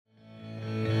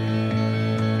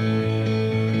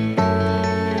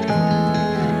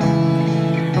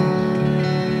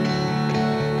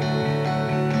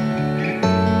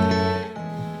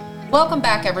Welcome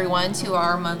back, everyone, to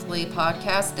our monthly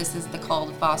podcast. This is The Call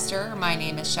to Foster. My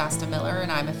name is Shasta Miller,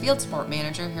 and I'm a field support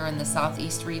manager here in the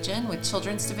Southeast region with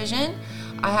Children's Division.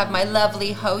 I have my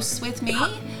lovely hosts with me,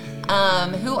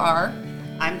 who are...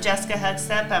 I'm Jessica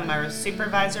Hudstep. I'm a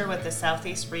supervisor with the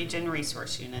Southeast Region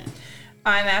Resource Unit.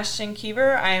 I'm Ashton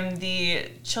Keever. I'm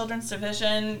the Children's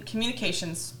Division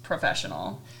Communications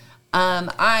Professional.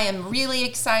 I am really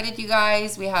excited, you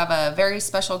guys. We have a very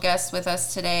special guest with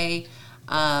us today.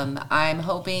 I'm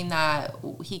hoping that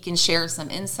he can share some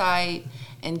insight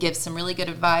and give some really good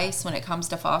advice when it comes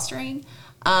to fostering.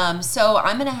 So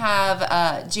I'm going to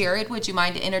have Jared, would you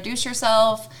mind to introduce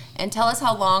yourself and tell us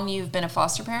how long you've been a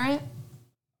foster parent?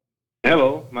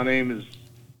 Hello, my name is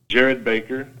Jared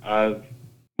Baker.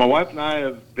 My wife and I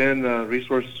have been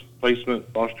resource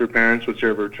placement foster parents,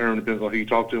 whichever term, depends on who you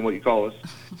talk to and what you call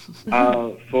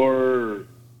us, for,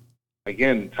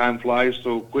 again, time flies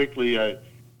so quickly.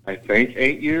 I think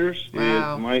 8 years.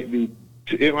 Wow. It might be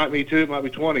 2, it might be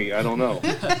 20. I don't know.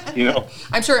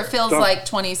 I'm sure it feels like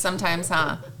 20 sometimes,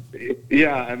 huh?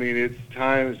 Yeah, I mean, it's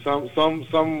time.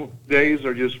 Some days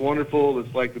are just wonderful.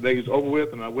 It's like the day is over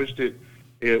with, and I wished it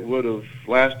would have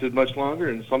lasted much longer.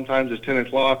 And sometimes it's 10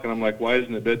 o'clock, and I'm like, why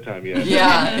isn't it bedtime yet?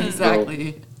 Yeah,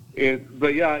 exactly.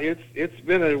 But yeah, it's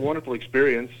been a wonderful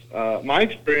experience. My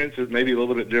experience is maybe a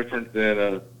little bit different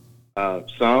than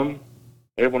some.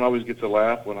 Everyone always gets a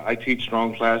laugh when I teach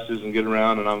strong classes and get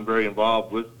around, and I'm very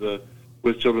involved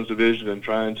with Children's Division and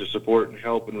trying to support and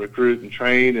help and recruit and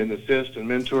train and assist and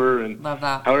mentor and Love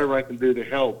that. however I can do to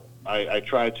help, I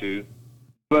try to.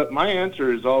 But my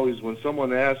answer is always when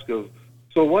someone asks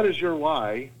so what is your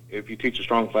why? If you teach a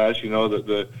strong class, you know that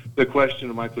the question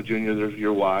of Michael Jr., there's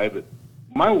your why. But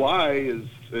my why is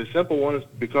a simple one, is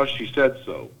because she said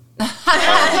so.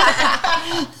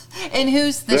 And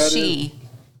who's the she?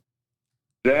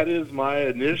 That is my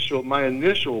initial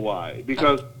why,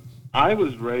 because I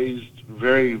was raised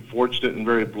very fortunate and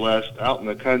very blessed out in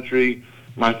the country.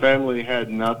 My family had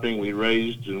nothing. We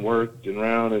raised and worked and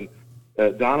around, and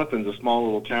Doniphan's a small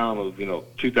little town of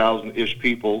 2,000-ish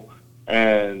people,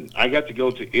 and I got to go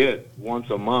to it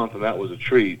once a month, and that was a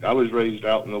treat. I was raised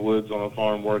out in the woods on a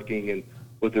farm working and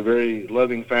with a very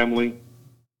loving family.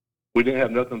 We didn't have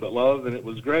nothing but love, and it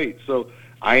was great. So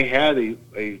I had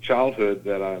a childhood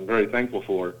that I'm very thankful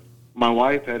for. My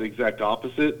wife had exact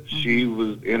opposite. Mm-hmm. She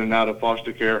was in and out of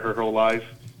foster care her whole life.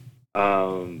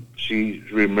 She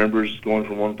remembers going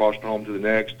from one foster home to the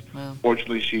next. Wow.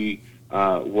 Fortunately, she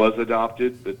was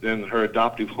adopted, but then her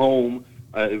adoptive home,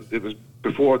 it was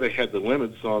before they had the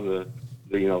limits on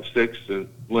the 6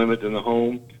 limit in the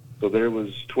home. So there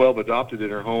was 12 adopted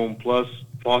in her home plus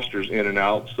fosters in and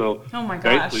out. So oh my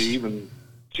gosh. basically,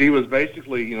 she was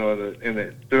basically,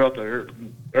 throughout the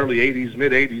early 80s,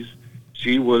 mid 80s,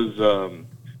 she was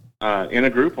in a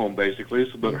group home basically.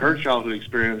 So, but her childhood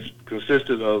experience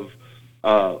consisted of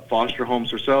foster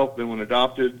homes herself. Then when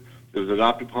adopted, it was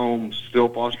adoptive home, still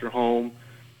foster home,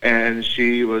 and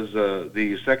she was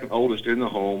the second oldest in the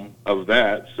home of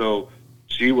that. So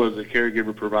she was a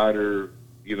caregiver provider,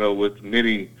 with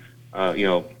many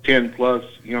 10 plus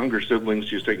younger siblings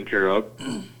she was taking care of.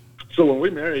 So when we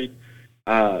married,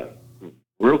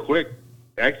 real quick,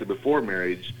 actually before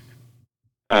marriage,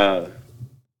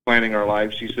 planning our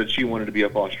lives, she said she wanted to be a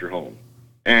foster home.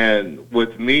 And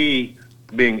with me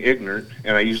being ignorant,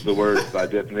 and I use the word by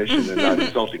definition and not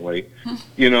insultingly,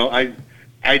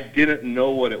 I didn't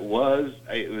know what it was.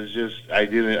 It was just, I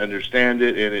didn't understand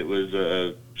it, and it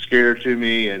was scary to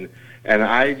me, and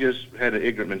I just had an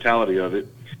ignorant mentality of it.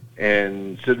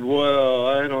 And said, well,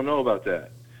 I don't know about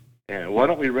that. And why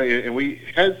don't we raise, and we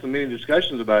had some many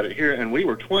discussions about it here, and we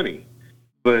were 20.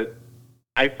 But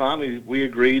we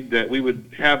agreed that we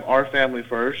would have our family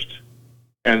first,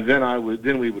 and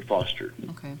then we would foster.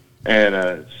 Okay.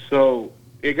 And so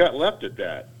it got left at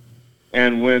that.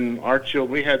 And when our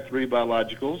children, we had 3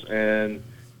 biologicals, and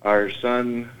our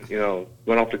son,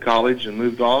 went off to college and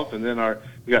moved off, and then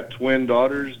we got twin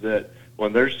daughters that,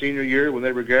 when their senior year, when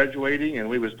they were graduating, and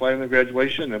we was planning their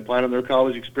graduation and planning their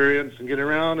college experience and getting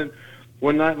around, and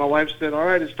one night my wife said, all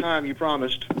right, it's time, you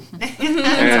promised.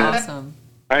 That's awesome.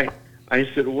 I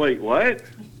said, wait, what?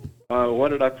 What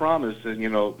did I promise? And,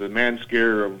 the man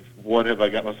scare of what have I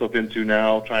got myself into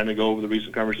now, trying to go over the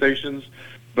recent conversations.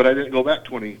 But I didn't go back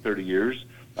 20, 30 years.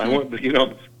 I went,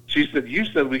 she said, you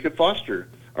said we could foster.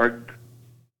 And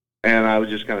I was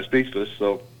just kind of speechless.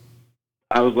 So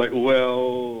I was like,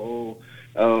 well,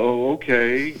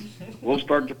 okay, we'll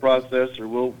start the process or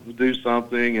we'll do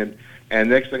something. And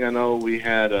next thing I know, we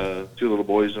had 2 little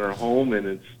boys in our home, and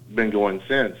it's been going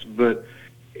since. But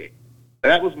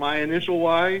that was my initial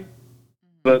why.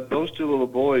 But those 2 little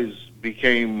boys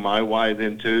became my why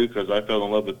then too, because I fell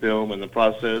in love with them in the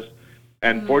process.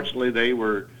 And fortunately, they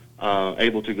were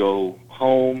able to go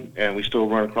home, and we still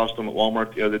run across them at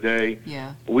Walmart the other day.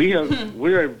 Yeah.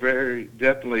 We're very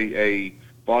definitely a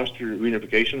foster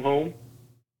reunification home.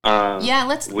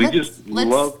 Yeah, We just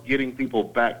love getting people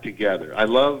back together. I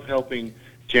love helping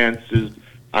chances.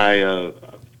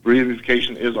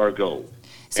 Reunification is our goal.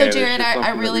 So, And Jared, it's just I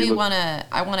something that really we look-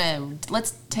 want to,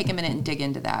 let's take a minute and dig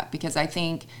into that, because I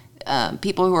think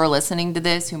people who are listening to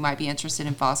this who might be interested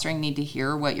in fostering need to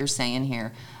hear what you're saying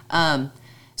here.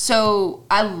 So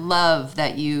I love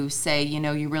that you say,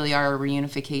 you really are a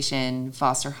reunification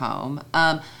foster home.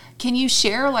 Can you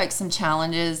share like some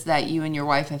challenges that you and your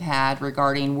wife have had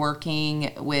regarding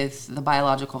working with the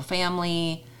biological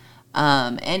family,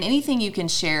 and anything you can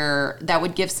share that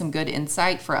would give some good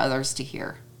insight for others to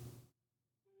hear?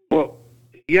 Well,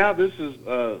 yeah, this is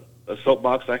a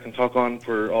soapbox I can talk on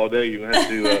for all day. You have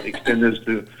to extend this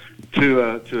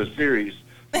to a series,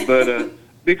 but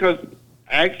because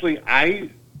actually I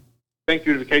think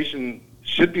unification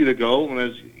should be the goal, and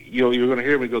as you're going to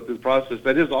hear when we go through the process,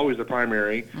 that is always the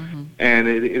primary, and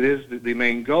it is the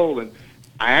main goal. And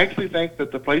I actually think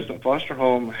that the placement foster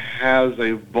home has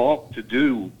a vault to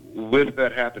do with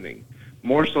that happening,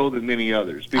 more so than many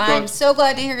others. Because I'm so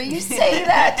glad to hear you say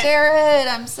that, Jared.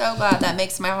 I'm so glad. That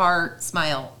makes my heart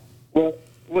smile. Well,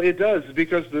 it does,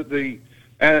 because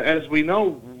as we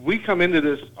know, we come into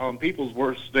this on people's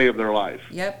worst day of their life.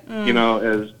 Yep.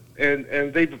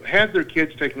 And they've had their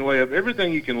kids taken away of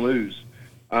everything you can lose.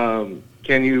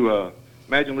 Can you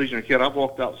imagine losing a kid? I've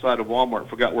walked outside of Walmart,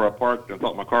 forgot where I parked, and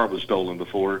thought my car was stolen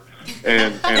before,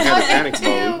 and had a panic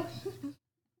mode.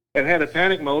 And had a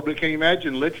panic mode, but can you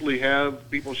imagine literally have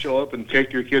people show up and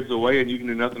take your kids away, and you can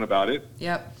do nothing about it?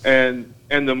 Yep. And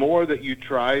the more that you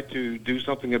try to do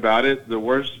something about it, the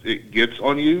worse it gets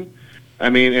on you. I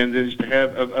mean, and then to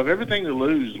have of everything to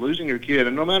lose, losing your kid,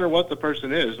 and no matter what the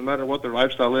person is, no matter what their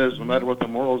lifestyle is, no matter what their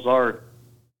morals are,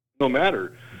 no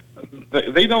matter,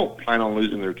 they don't plan on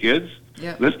losing their kids.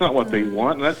 Yep. That's not what they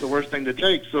want, and that's the worst thing to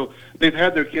take. So they've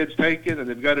had their kids taken, and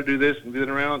they've got to do this and get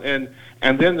around, and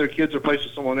then their kids are placed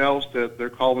with someone else that they're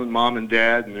calling mom and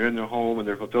dad, and they're in their home, and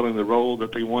they're fulfilling the role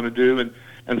that they want to do.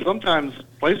 And sometimes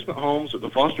placement homes with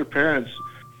the foster parents,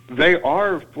 they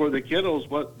are for the kiddos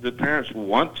what the parents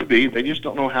want to be. They just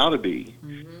don't know how to be,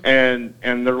 and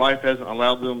their life hasn't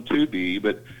allowed them to be.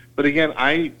 But again,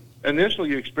 initially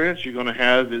the experience you're going to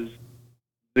have is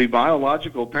the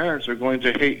biological parents are going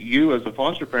to hate you as a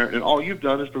foster parent, and all you've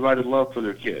done is provided love for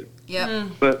their kid.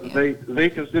 Yep. But they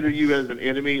consider you as an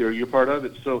enemy, or you're part of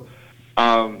it. So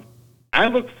I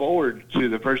look forward to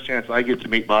the first chance I get to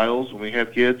meet bios when we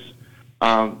have kids,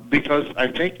 because I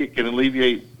think it can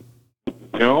alleviate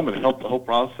them and help the whole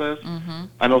process.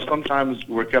 I know sometimes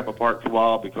we're kept apart for a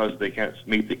while because they can't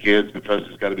meet the kids, because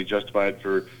it's got to be justified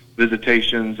for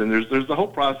visitations, and there's the whole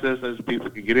process as people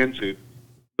can get into.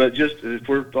 But just if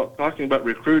we're talking about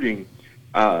recruiting,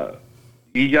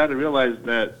 you got to realize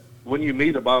that when you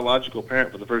meet a biological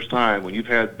parent for the first time, when you've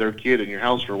had their kid in your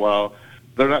house for a while,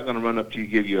 they're not going to run up to you,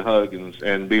 give you a hug,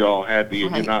 and be all happy,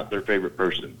 and you're not their favorite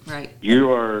person. Right.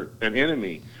 You are an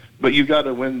enemy. But you've got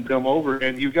to win them over,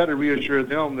 and you've got to reassure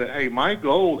them that, hey, my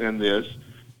goal in this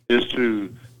is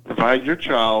to provide your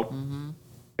child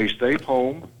a safe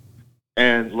home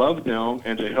and love them,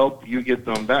 and to help you get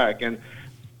them back. And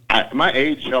my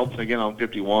age helps. Again, I'm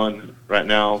 51 right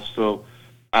now, so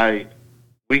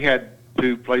we had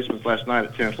 2 placements last night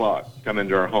at 10 o'clock come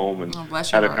into our home, and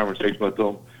had a conversation with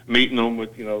them, meeting them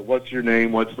with, what's your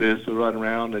name, what's this, so run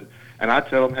around, and I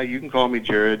tell them, hey, you can call me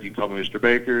Jared, you can call me Mr.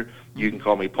 Baker, you can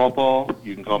call me Pawpaw,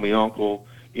 you can call me Uncle.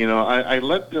 I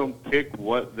let them pick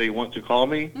what they want to call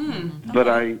me, but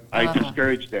I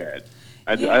discourage Dad.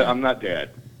 I'm not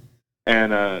Dad.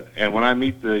 And when I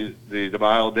meet the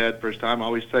bio dad first time, I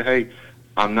always say, hey,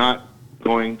 I'm not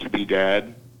going to be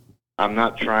Dad. I'm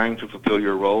not trying to fulfill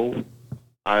your role.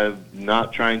 I'm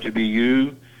not trying to be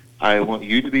you. I want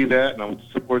you to be that, and I want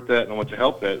to support that, and I want to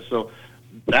help that. So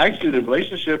actually the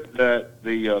relationship that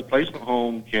the placement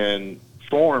home can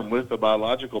form with a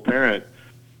biological parent,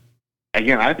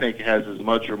 again, I think has as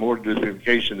much or more to do with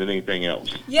communication than anything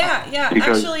else. Yeah.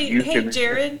 Because actually, hey,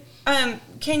 Jared,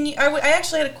 can you? I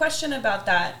actually had a question about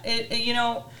that.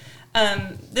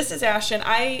 This is Ashton.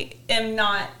 I am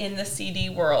not in the CD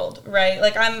world, right?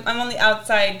 Like I'm on the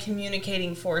outside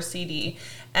communicating for CD,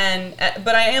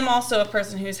 but I am also a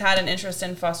person who's had an interest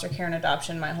in foster care and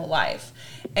adoption my whole life,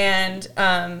 and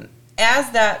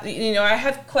as that, I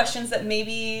have questions that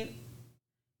maybe.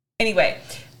 Anyway,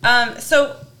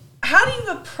 so how do you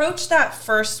approach that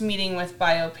first meeting with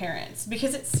bio parents?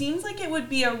 Because it seems like it would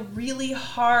be a really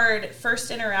hard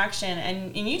first interaction,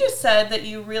 and you just said that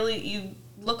you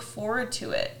look forward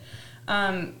to it.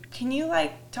 Can you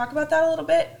talk about that a little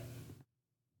bit?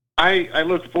 I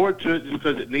look forward to it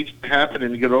because it needs to happen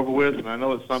and get over with, and I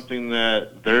know it's something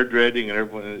that they're dreading, and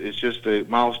everyone. It's just a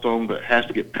milestone that has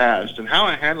to get passed. And how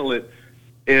I handle it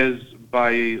is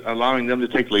by allowing them to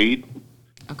take lead,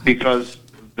 because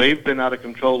they've been out of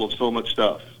control of so much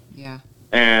stuff. Yeah.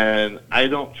 And I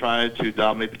don't try to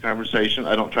dominate the conversation.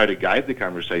 I don't try to guide the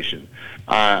conversation.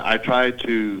 I try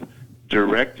to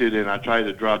direct it, and I try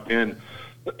to drop in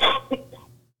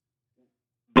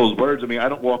those words. I mean, I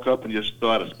don't walk up and just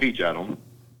throw out a speech at them.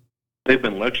 They've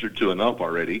been lectured to enough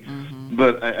already. Mm-hmm.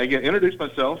 But I introduce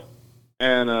myself,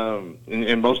 and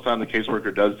most time the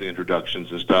caseworker does the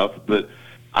introductions and stuff. But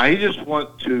I just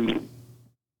want to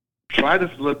try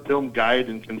to let them guide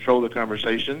and control the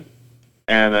conversation,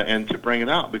 and to bring it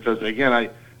out, because again, I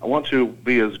want to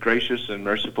be as gracious and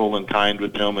merciful and kind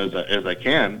with them as I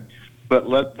can, but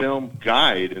let them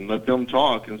guide and let them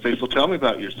talk and say, so tell me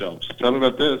about yourselves, tell me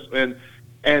about this.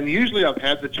 And usually I've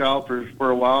had the child for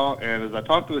a while, and as I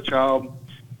talk to the child,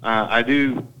 I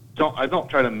don't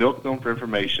try to milk them for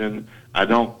information. I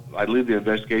leave the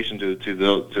investigation to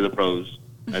the pros.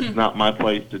 It's not my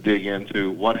place to dig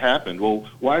into what happened. Well,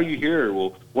 why are you here?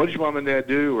 Well, what did your mom and dad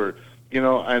do? Or,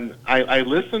 and I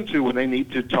listen to when they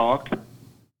need to talk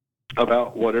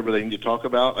about whatever they need to talk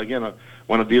about. Again, I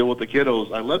want to deal with the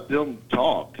kiddos. I let them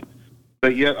talk,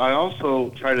 but yet I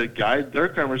also try to guide their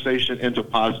conversation into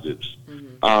positives.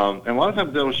 And a lot of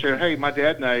times they'll share, hey, my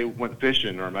dad and I went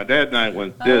fishing, or my dad and I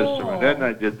went this, or my dad and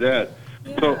I did that.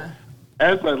 Yeah. So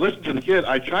as I listen to the kid,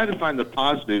 I try to find the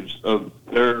positives of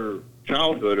their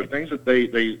childhood or things that they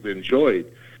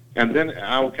enjoyed. And then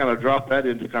I'll kind of drop that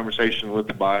into conversation with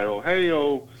the bio. Hey,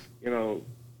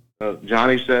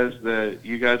 Johnny says that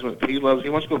you guys he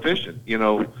wants to go fishing.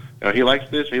 He likes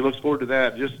this, he looks forward to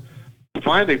that. Just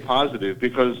find a positive,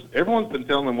 because everyone's been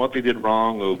telling them what they did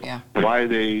wrong, of why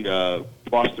they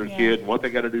lost their kid, and what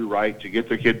they got to do right to get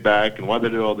their kid back, and why they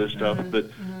do all this stuff. But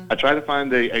I try to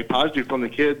find a positive from the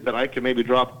kid that I can maybe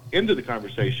drop into the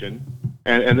conversation,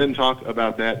 and then talk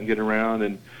about that and get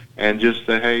around and just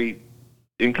say, hey,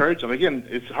 encourage them. Again,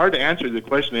 it's hard to answer the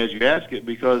question as you ask it,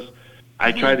 because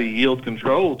I try to yield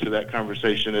control to that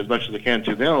conversation as much as I can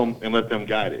to them and let them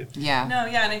guide it. Yeah. No,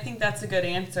 yeah, and I think that's a good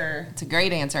answer. It's a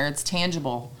great answer. It's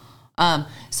tangible.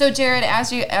 So Jared,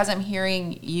 as I'm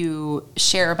hearing you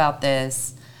share about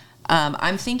this,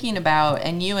 I'm thinking about,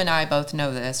 and you and I both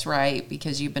know this, right?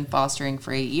 Because you've been fostering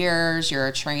for 8 years. You're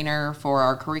a trainer for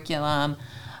our curriculum.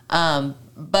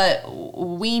 But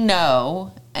we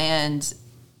know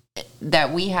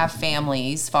that we have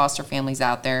families, foster families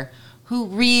out there, who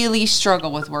really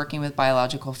struggle with working with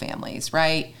biological families,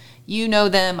 right? You know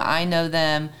them, I know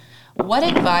them. What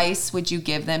advice would you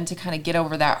give them to kind of get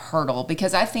over that hurdle?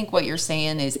 Because I think what you're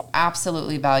saying is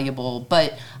absolutely valuable,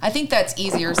 but I think that's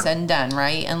easier said than done,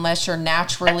 right? Unless you're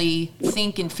naturally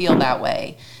think and feel that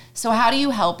way. So how do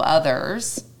you help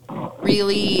others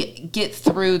really get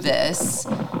through this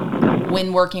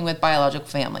when working with biological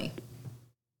family?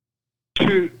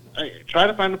 Try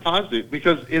to find a positive,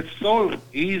 because it's so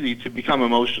easy to become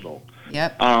emotional.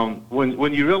 Yep.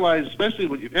 When you realize, especially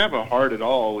when you have a heart at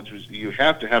all, which is you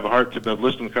have to have a heart to be able to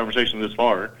listen to the conversation this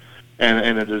far,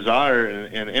 and a desire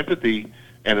and empathy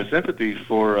and a sympathy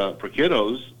for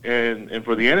kiddos and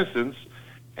for the innocence.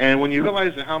 And when you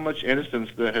realize how much innocence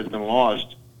that has been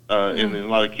lost in a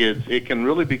lot of kids, it can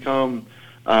really become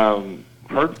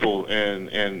hurtful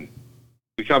and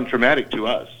become traumatic to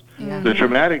us. Yeah.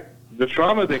 The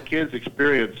trauma that kids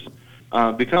experience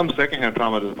becomes secondhand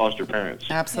trauma to the foster parents.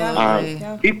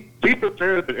 Absolutely. Be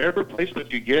prepared that every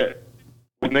placement you get,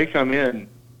 when they come in,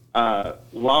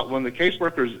 when the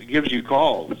caseworker gives you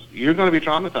calls, you're going to be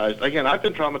traumatized. Again, I've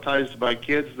been traumatized by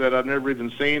kids that I've never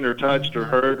even seen or touched or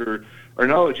heard or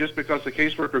know, just because the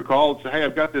caseworker called and said, hey,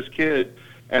 I've got this kid,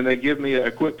 and they give me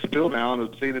a quick spill down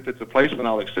of seeing if it's a placement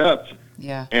I'll accept.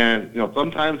 Yeah. And,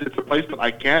 sometimes it's a placement I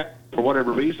can't, for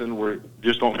whatever reason, we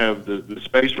just don't have the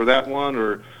space for that one,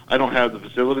 or I don't have the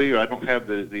facility, or I don't have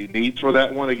the needs for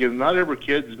that one. Again, not every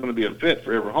kid is going to be a fit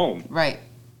for every home. Right.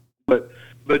 But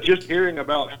just hearing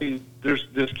about, hey, there's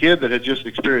this kid that had just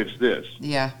experienced this.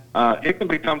 Yeah. It can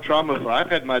become trauma. I've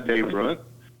had my day ruined.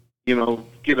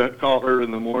 Get a call early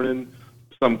in the morning,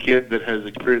 some kid that has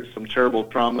experienced some terrible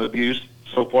trauma abuse.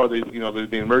 So far, there's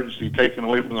the emergency taken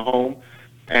away from the home.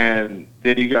 And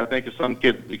then you got to think of some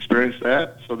kid experienced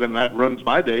that, so then that runs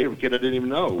my day of a kid I didn't even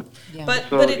know. Yeah. But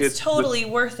it's totally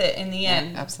worth it in the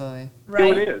end. Absolutely.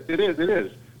 Right? It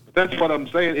is. That's what I'm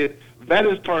saying. That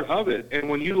is part of it. And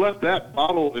when you let that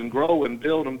bottle and grow and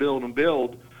build and build and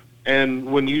build, and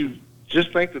when you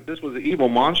just think that this was an evil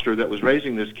monster that was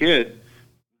raising this kid,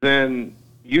 then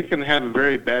you can have a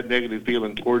very bad negative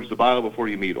feeling towards the Bible before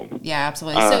you meet them. Yeah,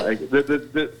 absolutely.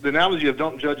 The analogy of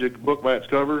don't judge a book by its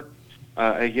cover,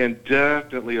 again,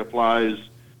 definitely applies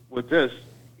with this.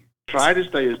 Try to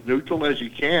stay as neutral as you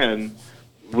can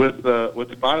with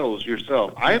the Bibles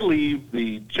yourself. I leave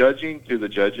the judging to the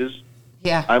judges.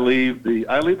 Yeah. I leave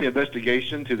the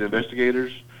investigation to the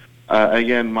investigators.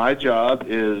 Again, my job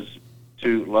is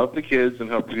to love the kids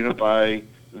and help unify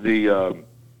the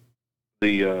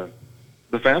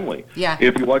family. Yeah.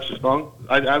 If you watch the Strong,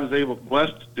 I was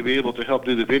blessed to be able to help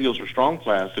do the videos for Strong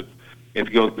Class. If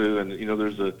you go through, and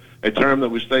there's a term that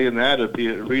we say in that of the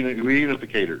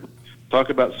reunificator. Talk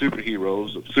about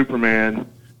superheroes, of Superman,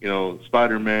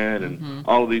 Spider-Man, and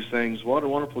all of these things. What a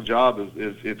wonderful job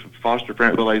if foster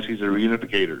parent realizes he's a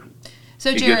reunificator.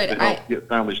 So, Jared, get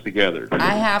families together.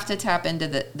 I have to tap into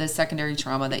the secondary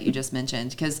trauma that you just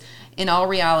mentioned, because in all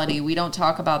reality, we don't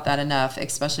talk about that enough,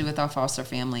 especially with our foster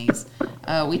families.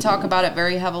 We talk about it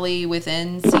very heavily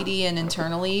within CD and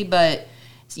internally, but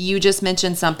you just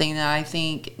mentioned something that I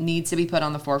think needs to be put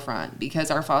on the forefront,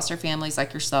 because our foster families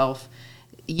like yourself,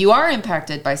 you are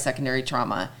impacted by secondary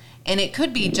trauma. And it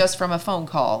could be just from a phone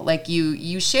call, like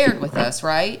you shared with us,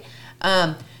 right?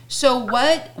 So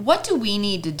what do we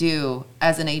need to do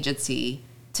as an agency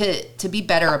to be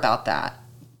better about that?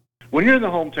 When you're in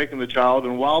the home taking the child,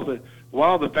 and while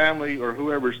the family or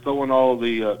whoever's throwing all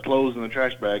the clothes in the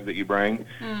trash bag that you bring,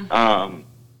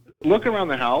 look around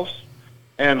the house,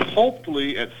 and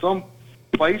hopefully at some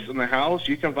place in the house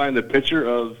you can find a picture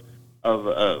of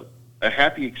a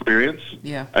happy experience,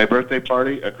 a birthday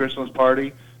party, a Christmas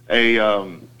party,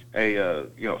 a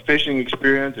fishing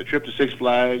experience, a trip to Six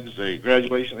Flags, a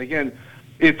graduation. Again,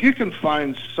 if you can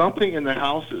find something in the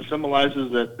house that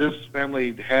symbolizes that this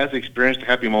family has experienced a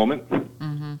happy moment,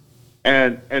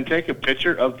 and take a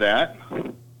picture of that,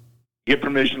 get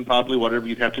permission, probably whatever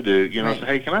you'd have to do. Say,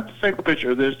 hey, can I take a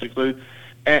picture of this to include,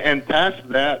 and pass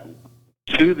that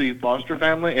to the foster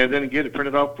family, and then get it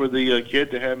printed off for the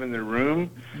kid to have in their room.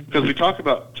 Because we talk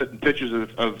about putting pictures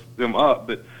of them up,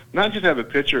 but not just have a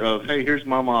picture of, hey, here's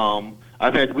my mom.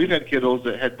 We've had kiddos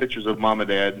that had pictures of mom and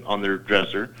dad on their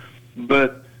dresser,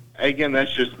 but again,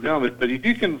 that's just them. But if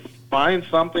you can find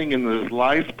something in the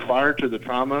life prior to the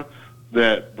trauma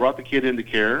that brought the kid into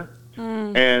care,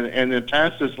 and then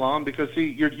pass this along, because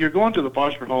see, you're going to the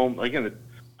foster home again.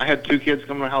 I had 2 kids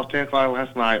come to my house 10 o'clock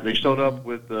last night. They showed up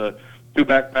with 2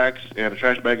 backpacks and a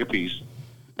trash bag apiece,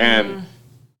 and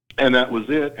that was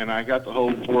it. And I got the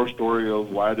whole horror story of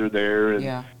why they're there,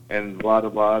 and blah blah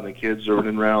blah. And the kids are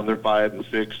running around. They're 5 and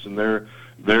 6, and they're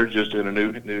just in a new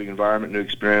environment, new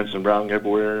experience, and running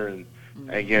everywhere. And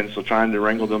again, so trying to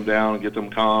wrangle them down and get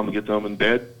them calm, and get them in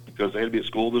bed because they had to be at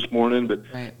school this morning. But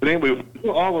anyway,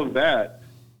 all of that,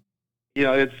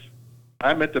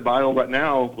 I'm at the bio right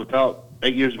now without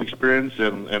 8 years of experience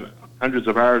and hundreds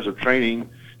of hours of training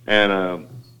and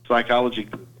psychology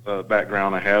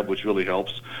background I have, which really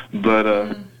helps. But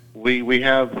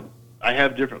I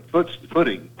have different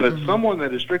footing. But someone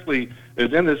that is strictly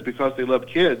is in this because they love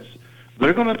kids,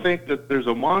 they're going to think that there's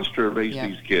a monster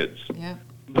raising these kids. Yeah.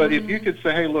 But if you could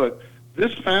say, hey, look,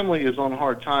 this family is on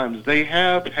hard times. They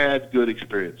have had good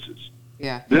experiences.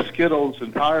 Yeah. This kiddo's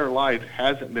entire life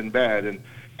hasn't been bad, and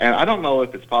I don't know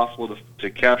if it's possible to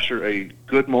capture a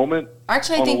good moment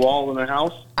on a wall in a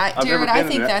house. Jared, I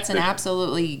think that's an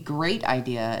absolutely great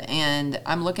idea. And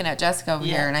I'm looking at Jessica over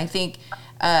here, and I think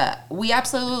we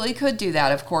absolutely could do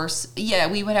that, of course.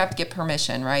 Yeah, we would have to get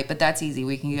permission, right? But that's easy.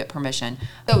 We can get permission.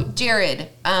 So, Jared,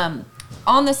 on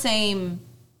the same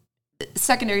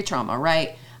secondary trauma,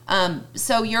 right?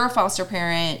 So you're a foster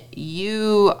parent.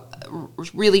 You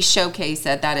really showcase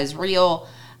that is real.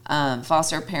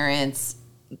 Foster parents,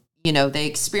 they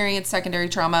experience secondary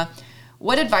trauma.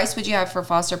 What advice would you have for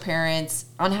foster parents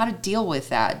on how to deal with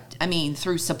that? I mean,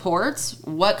 through supports?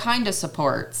 What kind of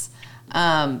supports?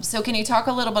 So can you talk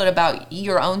a little bit about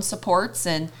your own supports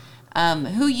and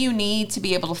who you need to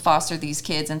be able to foster these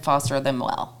kids and foster them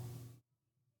well?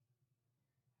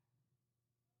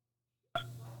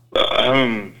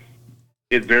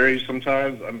 It varies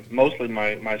sometimes. Mostly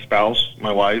my spouse,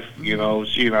 my wife,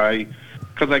 she and I,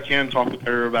 because I can talk with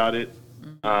her about it.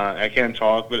 I can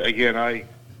talk, but again,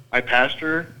 I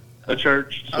pastor a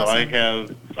church, so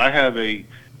awesome. I have a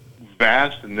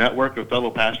vast network of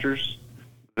fellow pastors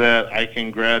that I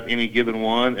can grab any given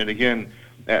one. And again,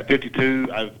 at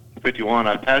 51,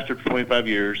 I've pastored for 25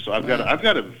 years, so I've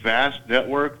got a vast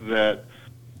network that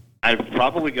I've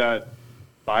probably got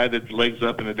 5 legs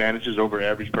up and advantages over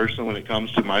average person when it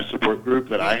comes to my support group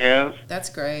that I have. That's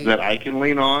great. That I can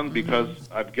lean on because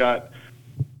I've got,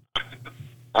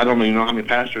 I don't even know how many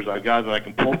pastors I've got that I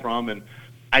can pull from, and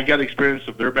I got experience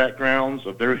of their backgrounds,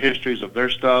 of their histories, of their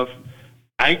stuff.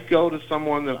 I go to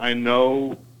someone that I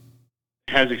know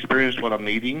has experienced what I'm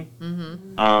needing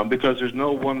because there's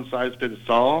no one size fits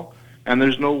all, and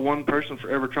there's no one person for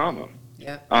every trauma.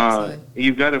 Yeah, absolutely.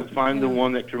 You've got to find the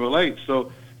one that can relate.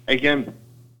 So, again,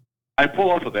 I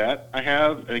pull off of that. I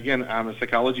have, and again, I'm a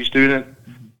psychology student.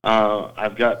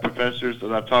 I've got professors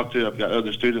that I've talked to. I've got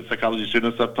other students, psychology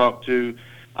students I've talked to.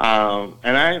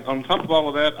 And on top of all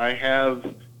of that, I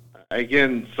have,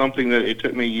 again, something that it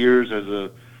took me years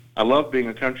I love being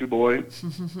a country boy,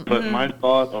 but my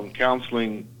thought on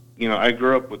counseling, I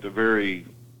grew up with a very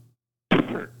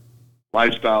different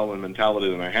lifestyle and mentality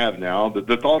than I have now.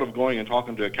 The thought of going and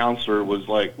talking to a counselor was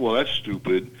like, well, that's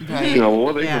stupid. Right.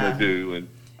 What are they going to do? And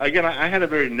again, I had a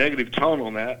very negative tone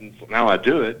on that, and now I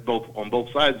do it on both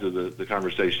sides of the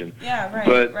conversation. Yeah,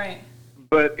 right,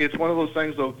 But it's one of those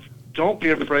things of don't be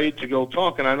afraid to go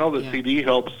talk. And I know that CD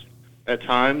helps at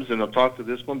times, and I've talked to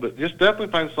this one, but just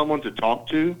definitely find someone to talk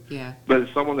to. Yeah. But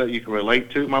it's someone that you can relate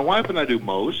to. My wife and I do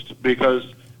most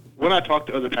because when I talk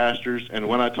to other pastors and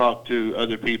when I talk to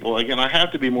other people, again, I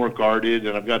have to be more guarded,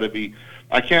 and I've got to be.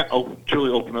 I can't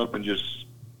truly open up and just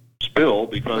spill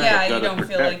because I've got to protect.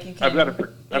 Feel like you can. I've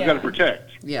got to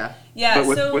protect. Yeah. Yeah.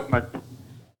 But with my.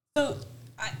 So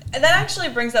that actually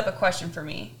brings up a question for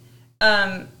me.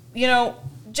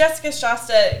 Jessica,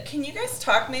 Shasta, can you guys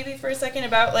talk maybe for a second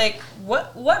about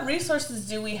what resources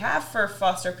do we have for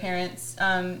foster parents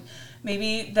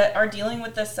maybe that are dealing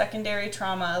with this secondary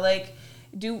trauma? Like,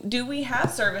 do we have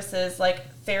services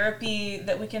like therapy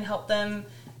that we can help them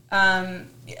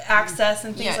access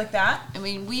and things like that? I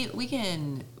mean, we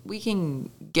can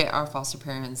get our foster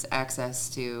parents access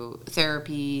to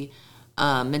therapy,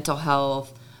 mental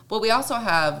health. But we also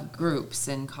have groups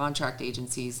and contract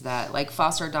agencies that, like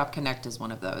Foster Adopt Connect is one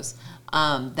of those,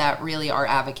 that really are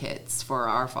advocates for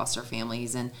our foster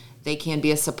families, and they can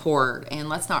be a support. And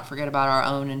let's not forget about our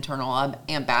own internal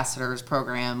ambassadors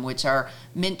program, which are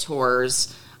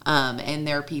mentors, and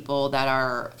they're people that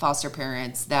are foster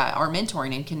parents that are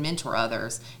mentoring and can mentor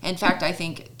others. In fact, I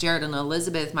think Jared and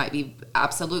Elizabeth might be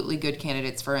absolutely good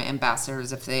candidates for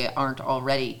ambassadors if they aren't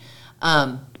already.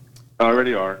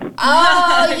 Already are.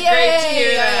 Oh, yay! Great to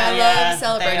hear that. I love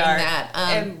celebrating that.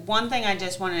 And one thing I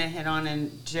just wanted to hit on,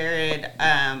 and Jared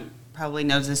probably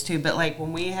knows this too, but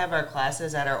when we have our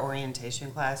classes at our orientation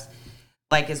class,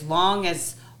 as long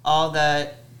as all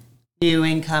the new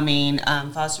incoming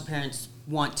foster parents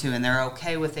want to, and they're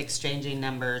okay with exchanging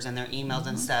numbers and their emails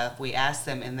and stuff, we ask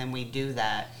them, and then we do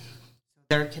that.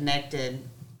 They're connected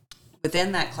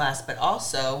within that class, but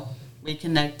also we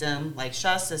connect them, like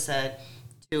Shasta said,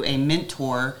 to a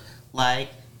mentor like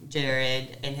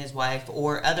Jared and his wife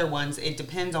or other ones. It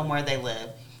depends on where they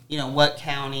live, what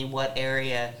county, what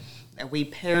area. We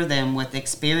pair them with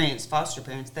experienced foster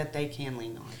parents that they can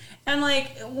lean on. And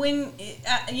when,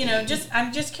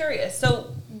 I'm just curious.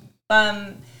 So,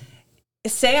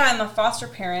 say I'm a foster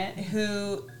parent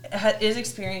who is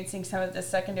experiencing some of this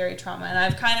secondary trauma, and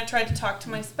I've kind of tried to talk to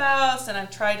my spouse, and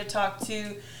I've tried to talk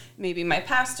to maybe my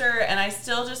pastor, and I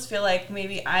still just feel like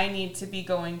maybe I need to be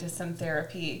going to some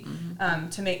therapy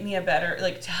to make me a better,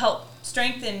 to help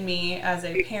strengthen me as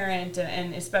a parent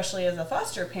and especially as a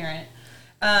foster parent.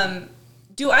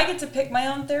 Do I get to pick my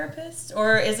own therapist,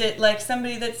 or is it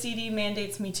somebody that CD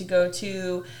mandates me to go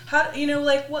to? How,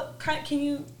 what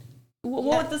kind,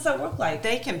 what does that look like?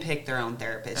 They can pick their own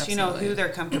therapist, Absolutely. who they're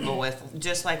comfortable with,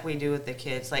 just like we do with the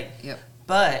kids. Yep.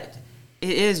 But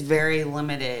it is very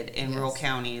limited in rural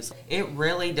counties. It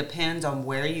really depends on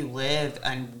where you live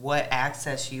and what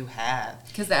access you have.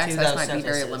 Because the access might be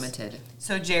very limited.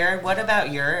 So, Jared, what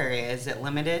about your area? Is it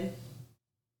limited?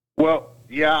 Well,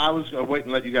 yeah, I was going to wait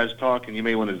and let you guys talk, and you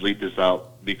may want to delete this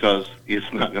out because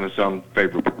it's not going to sound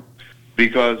favorable.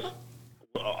 Because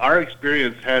our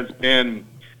experience has been,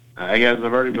 as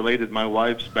I've already related my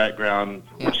wife's background,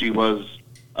 she was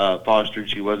fostered,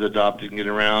 she was adopted and get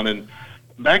around, and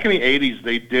back in the 80s,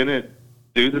 they didn't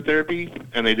do the therapy,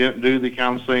 and they didn't do the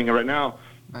counseling. And right now,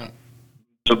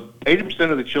 so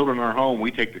 80% of the children in our home,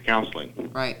 we take to counseling.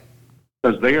 Right.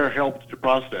 Because they are helped to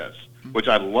process, which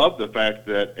I love the fact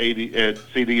that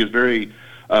CD is very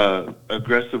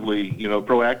aggressively,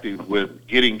 proactive with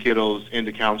getting kiddos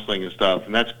into counseling and stuff,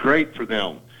 and that's great for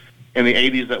them. In the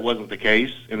 80s, that wasn't the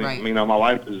case. And my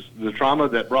wife is the trauma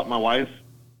that brought my wife,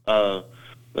 the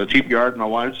TPR to my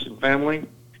wife's family,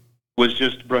 was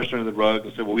just brushed under the rug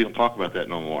and said, well, we don't talk about that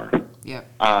no more. Yeah.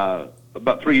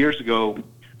 About 3 years ago,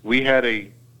 we had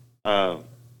a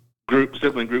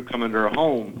sibling group come into our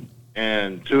home,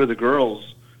 and two of the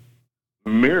girls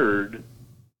mirrored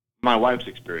my wife's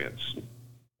experience.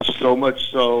 So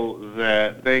much so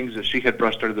that things that she had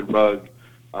brushed under the rug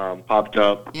popped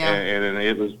up, Yeah. and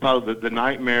it was probably the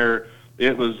nightmare.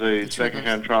 It was a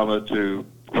secondhand trauma to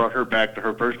brought her back to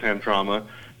her firsthand trauma,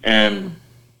 and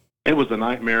it was a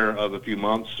nightmare of a few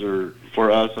months or for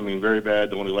us. I mean, very bad.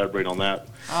 Don't want to elaborate on that.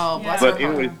 Oh, bless But her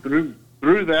anyway, heart.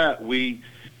 through that, we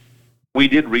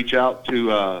did reach out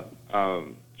to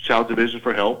Child Division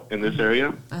for help in this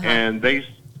area, and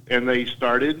they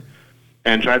started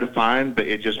and tried to find, but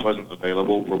it just wasn't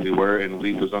available where we were, and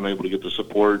we was unable to get the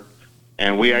support.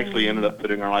 And we actually ended up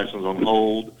putting our license on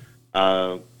hold.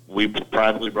 We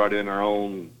privately brought in our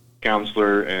own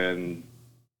counselor, and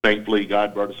thankfully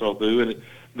God brought us all through. And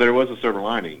there was a silver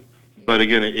lining, but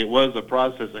again, it was a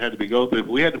process that had to be go through.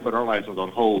 But we had to put our license on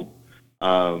hold,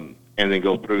 and then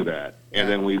go through that, and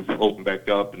then we've opened back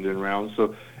up and did rounds.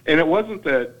 So, and it wasn't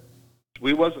that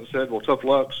we wasn't said, well, tough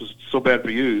luck, so it's so bad for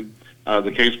you.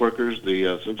 The caseworkers,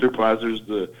 the supervisors,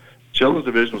 the children's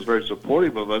division was very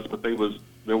supportive of us, but they was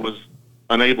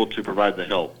unable to provide the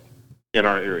help in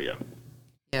our area.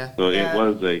 Yeah. So Yeah.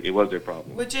 it was a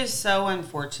problem. Which is so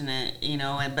unfortunate,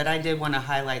 but I did want to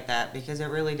highlight that because it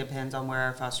really depends on where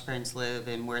our foster parents live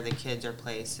and where the kids are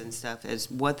placed and stuff, is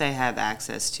what they have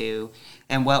access to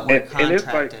and what we're And if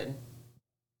I- contracted.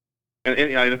 And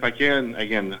if I can,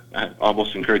 again, I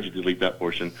almost encourage you to delete that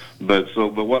portion. But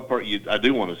what part I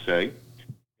do want to say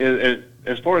is,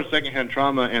 as far as secondhand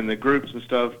trauma and the groups and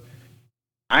stuff,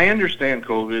 I understand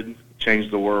COVID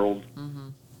changed the world.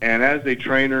 And as a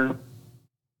trainer,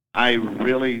 I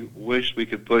really wish we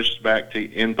could push back to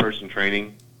in-person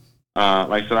training.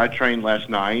 Like I said, I trained last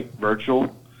night,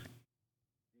 virtual,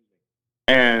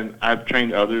 and I've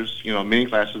trained others, many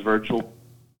classes virtual.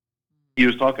 He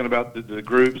was talking about the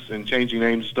groups and changing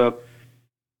names and stuff.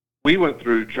 We went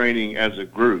through training as a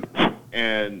group,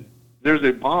 and there's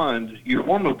a bond. You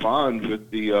form a bond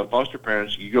with the foster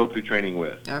parents you go through training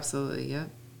with. Absolutely, yeah.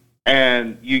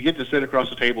 And you get to sit across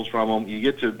the tables from them. You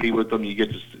get to be with them. You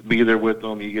get to be there with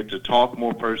them. You get to talk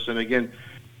more person. Again,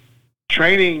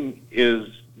 training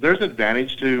there's an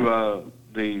advantage to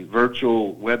the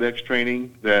virtual WebEx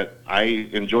training that I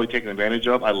enjoy taking advantage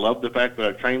of. I love the fact that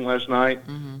I trained last night,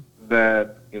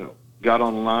 that, got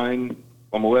online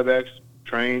on my WebEx,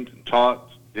 trained,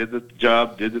 talked, did the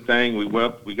job, did the thing.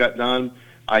 We got done.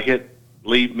 I hit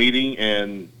leave meeting,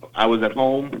 and I was at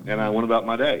home, and I went about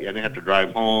my day. I didn't have to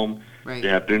drive home. Right.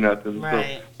 Didn't have to do nothing.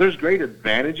 Right. So there's great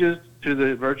advantages to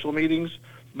the virtual meetings,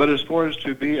 but as far as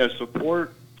to be a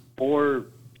support for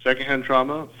secondhand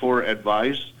trauma, for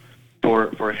advice,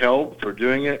 for help, for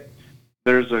doing it,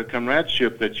 there's a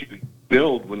comradeship that you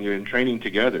build when you're in training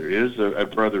together. It is a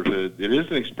brotherhood. It is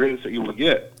an experience that you will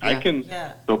get. Yeah. I can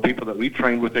tell people that we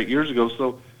trained with 8 years ago,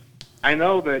 so I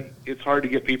know that it's hard to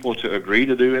get people to agree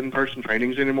to do in-person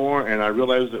trainings anymore, and I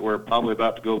realize that we're probably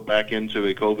about to go back into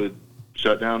a COVID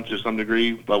shutdown to some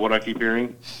degree by what I keep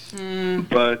hearing.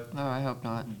 But No, I hope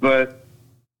not. but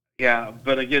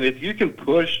again, if you can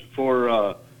push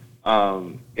for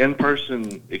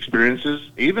in-person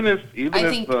experiences, even if I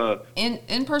think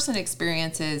in-person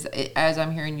experiences, as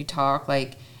I'm hearing you talk,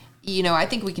 I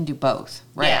think we can do both,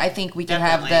 right? Yeah, I think we can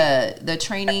definitely. have the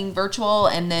training virtual,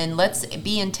 and then let's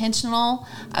be intentional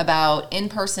about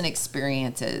in-person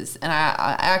experiences. And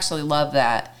I actually love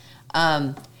that.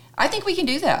 I think we can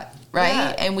do that, right?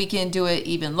 Yeah. And we can do it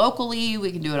even locally.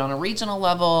 We can do it on a regional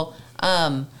level.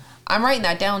 I'm writing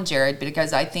that down, Jared,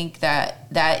 because I think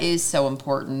that is so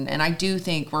important. And I do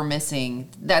think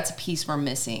that's a piece we're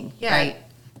missing, right?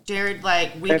 Jared,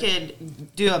 we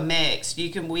could do a mix.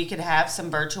 We could have some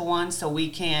virtual ones, so we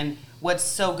can. What's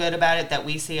so good about it that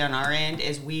we see on our end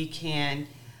is we can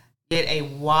get a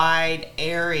wide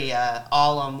area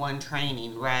all on one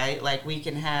training, right? Like we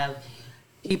can have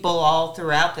people all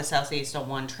throughout the Southeast on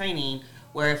one training.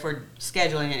 Where if we're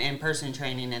scheduling an in-person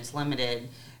training, it's limited.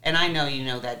 And I know you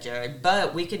know that, Jared,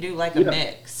 but we could do a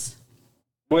mix.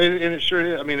 Well, and it sure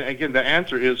is. I mean, again, the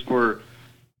answer is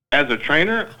as a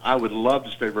trainer, I would love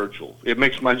to stay virtual. It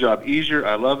makes my job easier.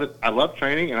 I love it. I love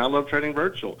training, and I love training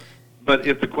virtual. But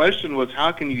if the question was,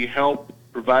 how can you help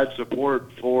provide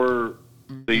support for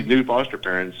the new foster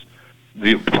parents,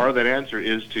 the part of that answer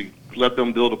is to let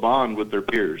them build a bond with their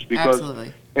peers. Because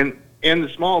Absolutely. in the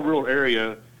small rural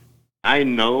area, I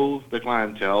know the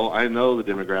clientele, I know the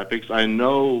demographics, I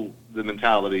know the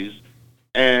mentalities,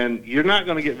 and you're not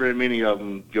going to get very many of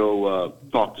them go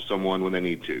talk to someone when they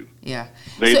need to. Yeah.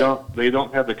 They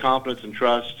don't have the confidence and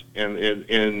trust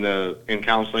in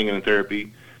counseling and in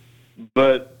therapy,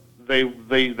 but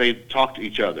they talk to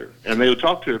each other, and they would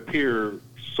talk to a peer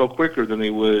so quicker than they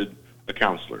would a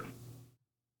counselor.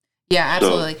 Yeah,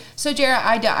 absolutely. So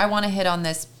Jared, I want to hit on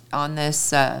this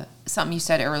something you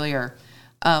said earlier.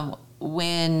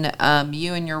 When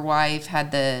you and your wife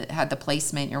had the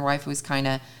placement, your wife was kind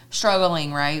of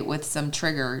struggling, right, with some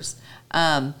triggers.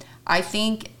 I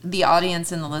think the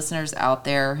audience and the listeners out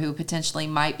there who potentially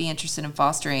might be interested in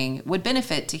fostering would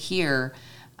benefit to hear,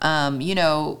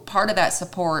 part of that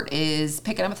support is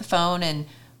picking up the phone and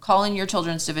calling your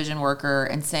children's division worker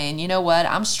and saying, you know what,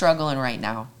 I'm struggling right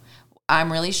now.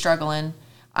 I'm really struggling.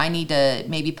 I need to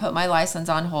maybe put my license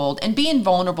on hold, and being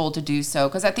vulnerable to do so.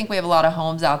 Because I think we have a lot of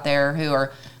homes out there who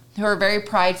are very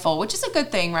prideful, which is a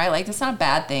good thing, right? Like, that's not a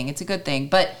bad thing. It's a good thing.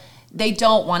 But they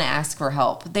don't want to ask for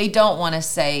help. They don't want to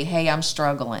say, hey, I'm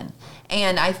struggling.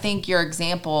 And I think your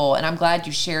example, and I'm glad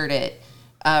you shared it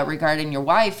regarding your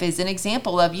wife, is an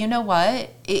example of, you know what,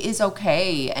 it is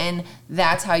okay. And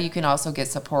that's how you can also get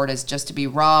support, is just to be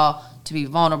raw, to be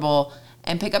vulnerable,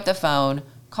 and pick up the phone,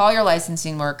 call your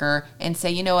licensing worker, and say,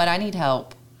 you know what, I need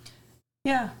help.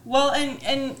 Yeah. Well,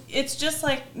 and it's just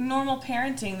like normal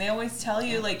parenting. They always tell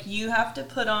you, like, you have to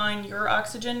put on your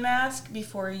oxygen mask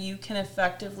before you can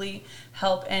effectively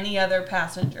help any other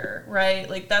passenger, right?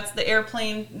 Like, that's the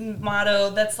airplane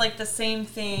motto. That's like the same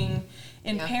thing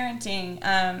in parenting.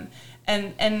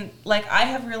 And like, I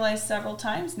have realized several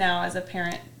times now as a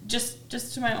parent,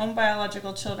 just to my own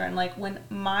biological children, like, when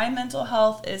my mental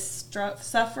health is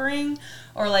suffering,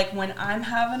 or like when I'm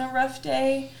having a rough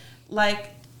day,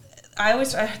 like, I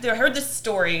heard this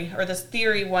story or this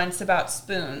theory once about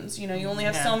spoons. You only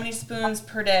have so many spoons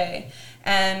per day.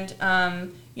 And,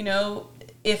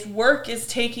 if work is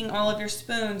taking all of your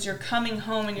spoons, you're coming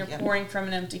home and you're pouring from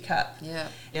an empty cup. Yeah.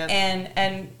 Yep.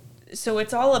 And so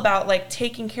it's all about, like,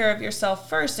 taking care of yourself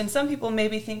first. And some people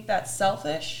maybe think that's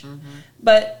selfish. Mm-hmm.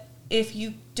 But if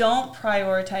you don't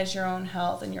prioritize your own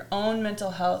health and your own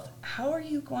mental health, how are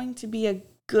you going to be a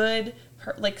good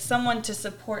someone to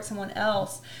support someone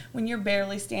else when you're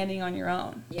barely standing on your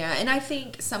own? Yeah, and I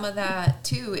think some of that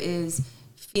too is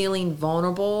feeling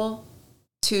vulnerable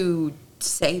to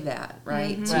say that,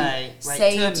 right? Mm-hmm. To right.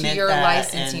 say to your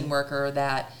licensing worker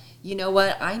that, you know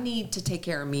what, I need to take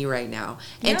care of me right now,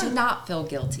 and to not feel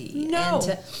guilty. No.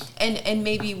 And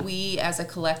maybe we as a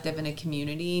collective and a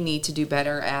community need to do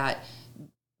better at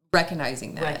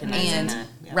recognizing that and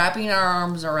wrapping our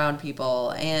arms around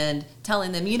people and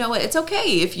telling them, you know what, it's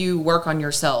okay if you work on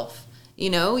yourself.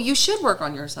 You should work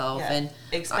on yourself. Yeah. And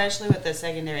especially with the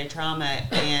secondary trauma,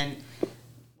 and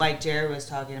like Jared was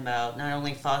talking about, not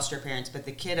only foster parents, but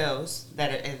the kiddos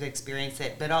that have experienced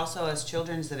it, but also as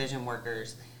children's division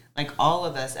workers. Like, all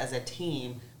of us as a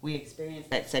team, we experience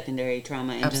that secondary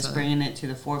trauma, and just bringing it to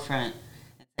the forefront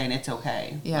and saying it's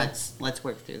okay. Yeah. Let's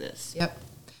work through this. Yep.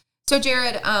 So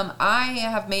Jared,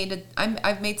 I've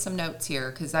made some notes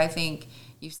here because I think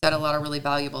you've said a lot of really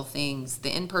valuable things.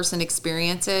 The in-person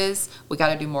experiences, we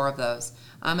got to do more of those.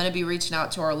 I'm going to be reaching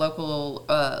out to our local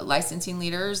licensing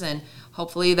leaders, and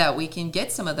hopefully that we can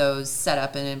get some of those set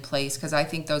up and in place, because I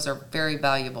think those are very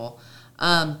valuable.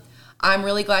 I'm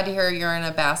really glad to hear you're an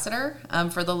ambassador.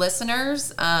 For the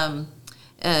listeners,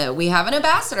 we have an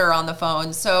ambassador on the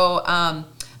phone. So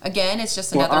again, it's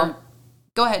just another.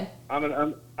 Go ahead.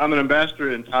 I'm an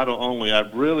ambassador in title only.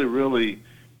 I've really,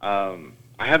 I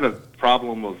have a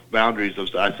problem with boundaries.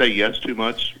 I say yes too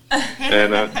much,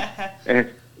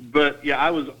 but yeah,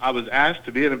 I was asked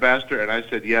to be an ambassador, and I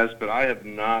said yes, but I have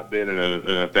not been an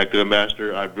effective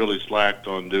ambassador. I've really slacked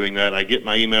on doing that. I get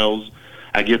my emails,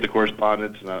 I get the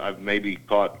correspondence, and I've maybe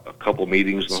caught a couple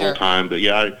meetings the whole time. But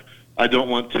yeah, I don't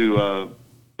want to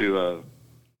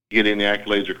get any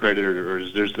accolades or credit, or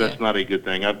that's not a good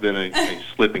thing. I've been a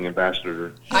slipping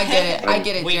ambassador. I get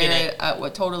it, We Jared. get We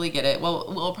totally get it.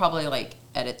 We'll probably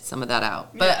edit some of that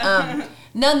out, but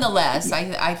nonetheless,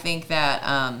 I think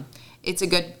that it's a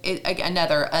good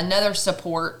another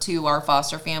support to our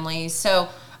foster families. So,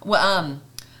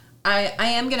 I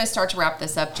am going to start to wrap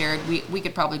this up, Jared. We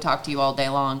could probably talk to you all day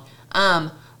long,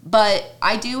 but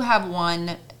I do have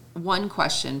one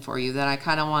question for you that I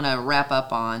kind of want to wrap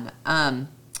up on.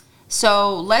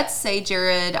 So let's say,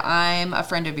 Jared, I'm a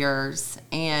friend of yours,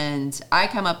 and I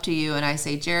come up to you and I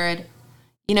say, Jared,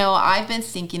 I've been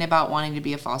thinking about wanting to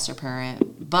be a foster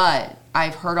parent, but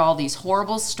I've heard all these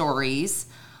horrible stories.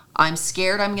 I'm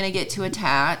scared I'm going to get too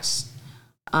attached.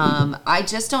 I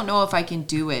just don't know if I can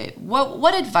do it.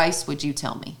 What advice would you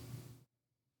tell me?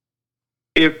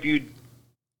 If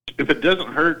it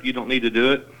doesn't hurt, you don't need to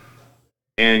do it,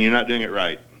 and you're not doing it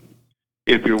right.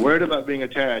 If you're worried about being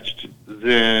attached,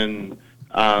 then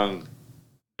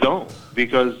don't,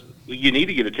 because you need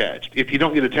to get attached. If you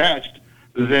don't get attached,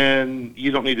 then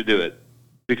you don't need to do it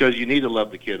because you need to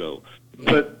love the kiddo.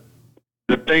 But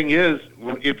the thing is,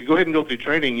 if you go ahead and go through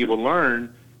training, you will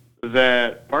learn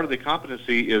that part of the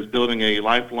competency is building a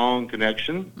lifelong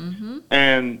connection.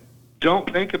 And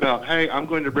don't think about, hey, I'm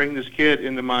going to bring this kid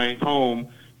into my home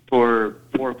for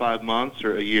 4 or 5 months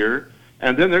or a year,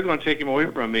 and then they're going to take him away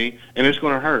from me, and it's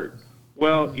going to hurt.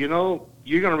 Well, you know,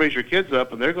 you're going to raise your kids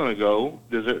up, and they're going to go.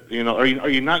 Are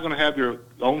you not going to have your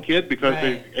own kid because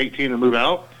they're 18 and move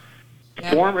out?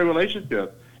 Yeah. Form a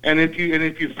relationship, and if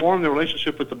you form the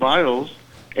relationship with the bios,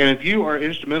 and if you are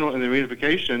instrumental in the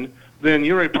reunification, then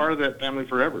you're a part of that family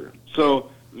forever.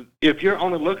 So if you're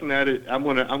only looking at it, I'm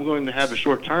going to have a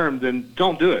short term, then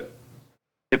don't do it.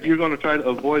 If you're going to try to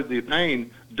avoid the pain,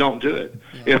 don't do it.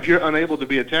 Yeah. If you're unable to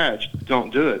be attached,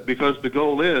 don't do it, because the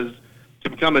goal is to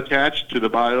become attached to the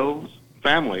bios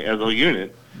family as a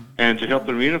unit, and to help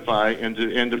them reunify, and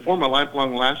to form a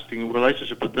lifelong, lasting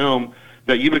relationship with them,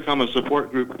 that you become a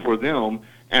support group for them,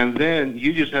 and then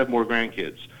you just have more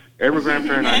grandkids. Every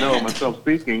grandparent I know, myself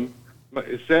speaking,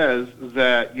 it says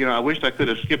that, I wished I could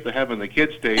have skipped the having the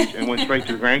kid stage and went straight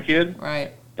to the grandkid.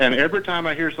 Right. And every time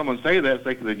I hear someone say that, it's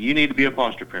like that you need to be a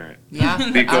foster parent. Yeah,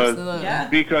 absolutely.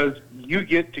 Because you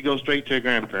get to go straight to a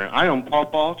grandparent. I am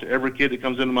pawpaw to every kid that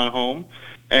comes into my home,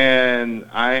 and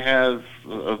I have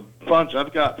a bunch.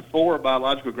 I've got 4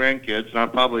 biological grandkids, and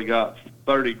I've probably got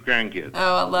 30 grandkids.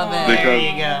 Oh, I love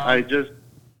it. Because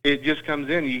it just comes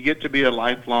in. You get to be a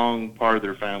lifelong part of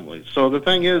their family. So the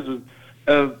thing is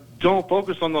don't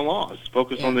focus on the loss.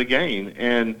 Focus on the gain.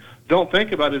 And don't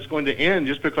think about it's going to end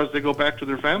just because they go back to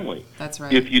their family. That's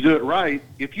right. If you do it right,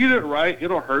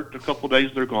 it'll hurt the couple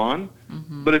days they're gone.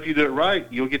 But if you do it right,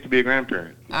 you'll get to be a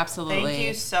grandparent. Absolutely. Thank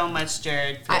you so much,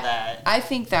 Jared, for that. I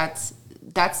think that's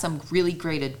some really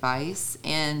great advice,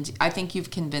 and I think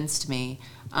you've convinced me.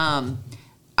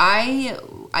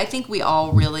 I think we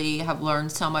all really have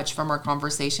learned so much from our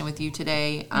conversation with you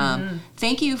today.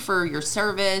 Thank you for your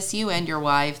service, you and your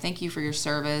wife. Thank you for your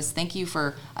service. Thank you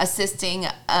for assisting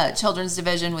Children's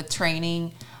Division with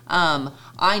training.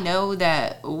 I know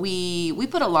that we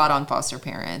put a lot on foster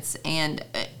parents, and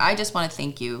I just want to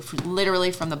thank you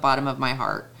literally from the bottom of my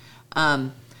heart.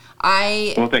 Well,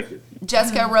 thank you.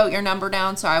 Jessica wrote your number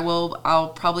down, so I'll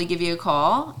probably give you a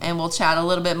call, and we'll chat a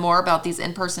little bit more about these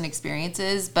in-person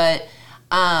experiences. But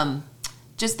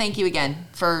just thank you again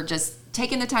for just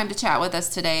taking the time to chat with us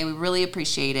today. We really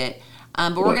appreciate it.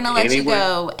 But we're going to let you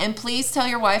go, and please tell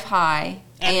your wife hi.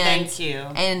 And thank you.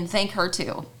 And thank her,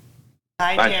 too.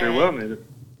 Bye, Jared. I sure will, man.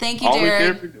 Thank you, Jared.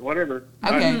 Always here for whatever.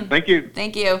 Okay. Right. Thank you.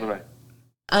 Thank you.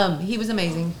 Bye-bye. He was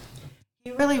amazing.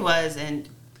 He really was, and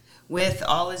with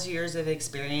all his years of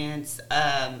experience,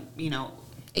 8 years.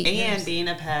 And being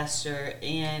a pastor,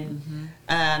 and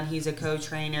he's a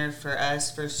co-trainer for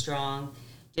us for Strong,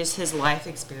 just his life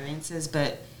experiences,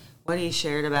 but what he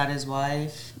shared about his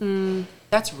wife.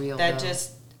 That's real,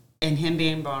 and him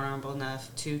being vulnerable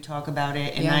enough to talk about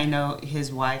it, and I know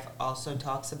his wife also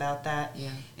talks about that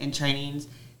in trainings.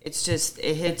 It's just,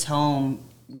 it hits home,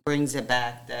 brings it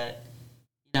back that,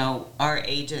 our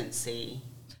agency,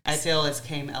 I feel it's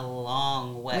came a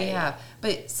long way. Yeah,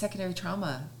 but secondary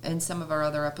trauma, in some of our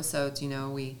other episodes,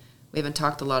 we haven't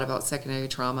talked a lot about secondary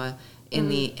trauma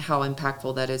in how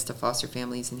impactful that is to foster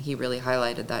families, and he really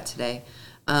highlighted that today.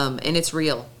 And it's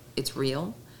real. It's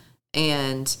real.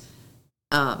 And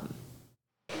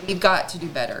we've got to do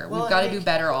better. We've got to do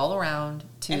better all around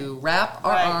to wrap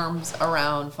our arms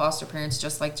around foster parents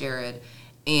just like Jared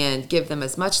and give them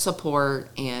as much support,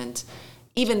 and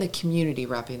even the community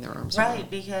wrapping their arms around. Right,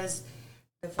 because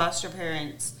the foster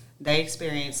parents, they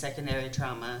experience secondary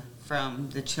trauma from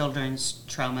the children's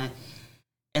trauma,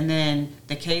 and then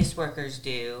the caseworkers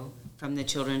do from the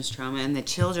children's trauma, and the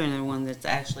children are the one that's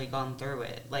actually gone through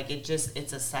it. Like, it's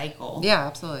a cycle. Yeah,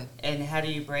 absolutely. And how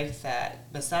do you break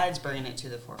that besides bringing it to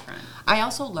the forefront? I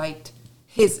also liked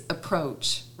his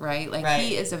approach, right? Like,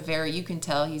 he is you can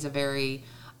tell he's a very,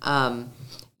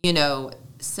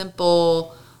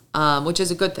 simple, which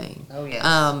is a good thing. Oh, yes.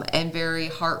 And very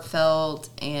heartfelt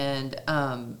and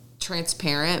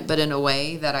transparent, but in a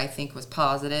way that I think was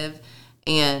positive.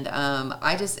 And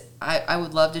I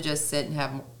would love to just sit and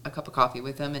have a cup of coffee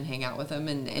with him and hang out with him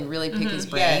and really pick his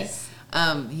brain. Yes.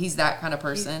 He's that kind of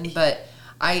person. But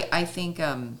I think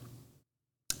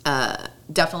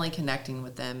definitely connecting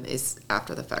with them is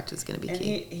after the fact is going to be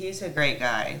key. He's a great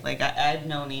guy. Like, I've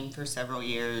known him for several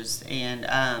years,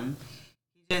 and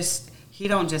he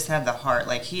don't just have the heart.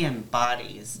 Like, he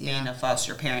embodies being a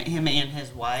foster parent. Him and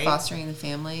his wife, fostering the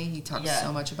family. He talks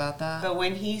so much about that. But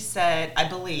when he said, I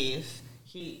believe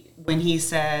when he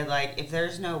said, like, if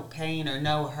there's no pain or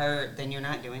no hurt, then you're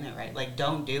not doing it right. Like,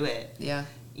 don't do it. Yeah.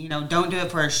 You know, don't do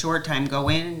it for a short time. Go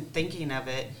in thinking of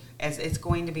it as it's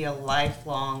going to be a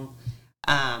lifelong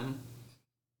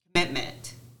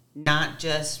commitment, not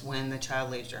just when the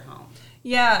child leaves your home.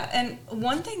 Yeah, and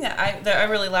one thing that I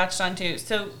really latched onto,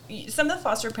 so some of the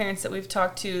foster parents that we've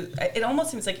talked to, it almost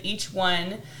seems like each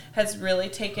one has really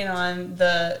taken on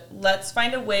let's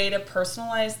find a way to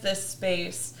personalize this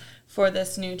space for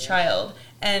this new child.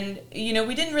 And, you know,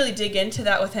 we didn't really dig into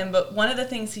that with him, but one of the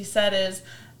things he said is,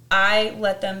 I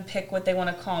let them pick what they want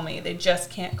to call me. They just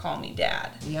can't call me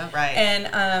Dad. Yeah. Right.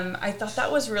 And I thought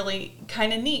that was really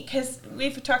kind of neat because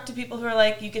we've talked to people who are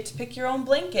like, you get to pick your own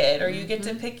blanket or you get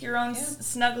to pick your own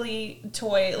snuggly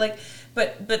toy. Like,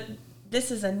 but this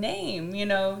is a name, you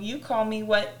know, you call me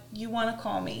what you want to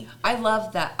call me. I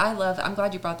love that. I'm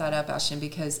glad you brought that up, Ashton,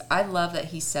 because I love that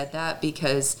he said that,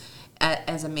 because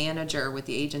as a manager with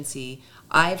the agency,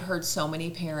 I've heard so many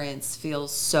parents feel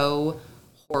so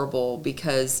horrible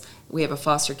because we have a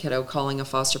foster kiddo calling a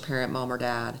foster parent mom or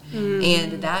dad,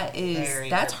 and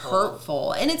that's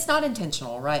hurtful, and it's not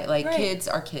intentional, right? Like, kids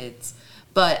are kids,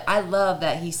 but I love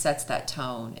that he sets that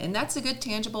tone, and that's a good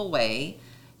tangible way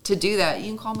to do that. You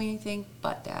can call me anything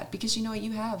but Dad, because you know what,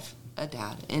 you have a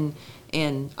dad, and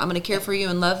I'm going to care for you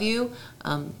and love you.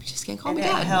 You just can't call me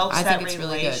Dad. It helps I that think it's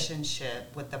really good.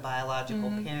 relationship with the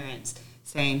biological parents,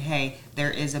 saying, hey,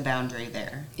 there is a boundary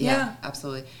there. Yeah,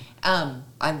 absolutely.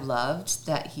 I loved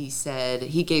that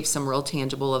he gave some real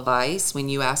tangible advice when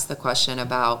you asked the question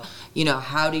about, you know,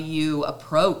 how do you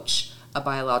approach a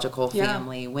biological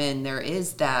family when there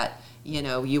is that, you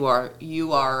know, you are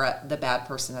the bad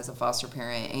person as a foster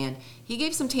parent. And he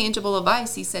gave some tangible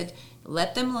advice. He said,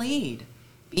 let them lead,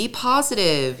 be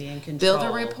positive, Be in control. build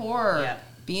a rapport, Yeah.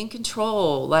 be in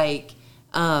control. Like,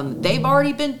 they've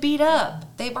already been beat up.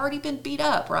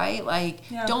 Right? Like,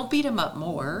 don't beat them up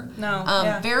more.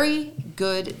 No. Very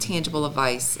good, tangible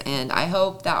advice. And I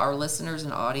hope that our listeners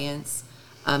and audience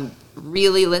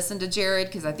really listen to Jared,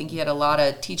 because I think he had a lot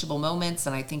of teachable moments,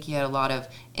 and I think he had a lot of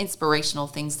inspirational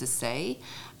things to say.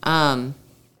 And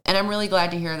I'm really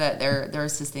glad to hear that they're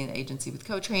assisting the agency with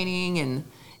co-training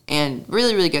and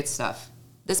really, really good stuff.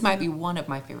 This might be one of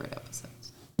my favorite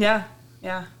episodes. Yeah.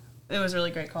 It was a really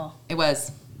great call. It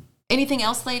was. Anything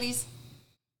else, ladies?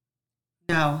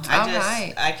 No, All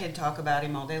right. I could talk about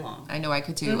him all day long. I know I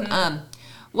could too.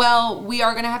 Well, we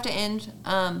are going to have to end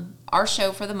our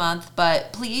show for the month,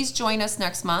 but please join us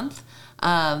next month,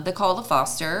 the Call to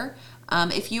Foster.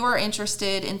 If you are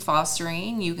interested in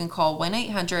fostering, you can call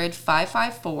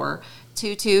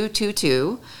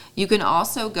 1-800-554-2222. You can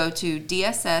also go to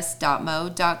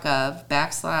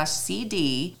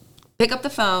dss.mo.gov/CD, pick up the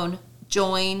phone,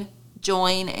 join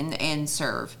and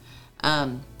serve.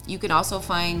 You can also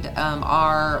find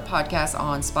our podcast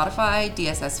on Spotify,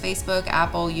 DSS Facebook,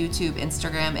 Apple, YouTube,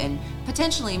 Instagram, and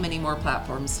potentially many more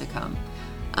platforms to come.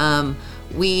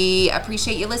 We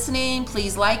appreciate you listening.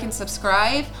 Please like and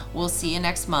subscribe. We'll see you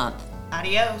next month.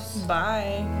 Adios.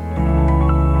 Bye.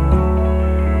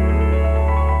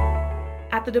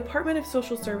 At the Department of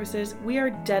Social Services, we are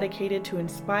dedicated to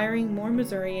inspiring more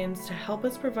Missourians to help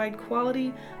us provide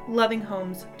quality, loving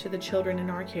homes to the children in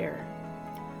our care.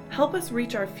 Help us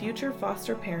reach our future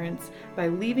foster parents by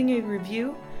leaving a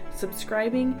review,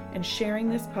 subscribing, and sharing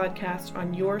this podcast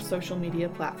on your social media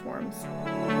platforms.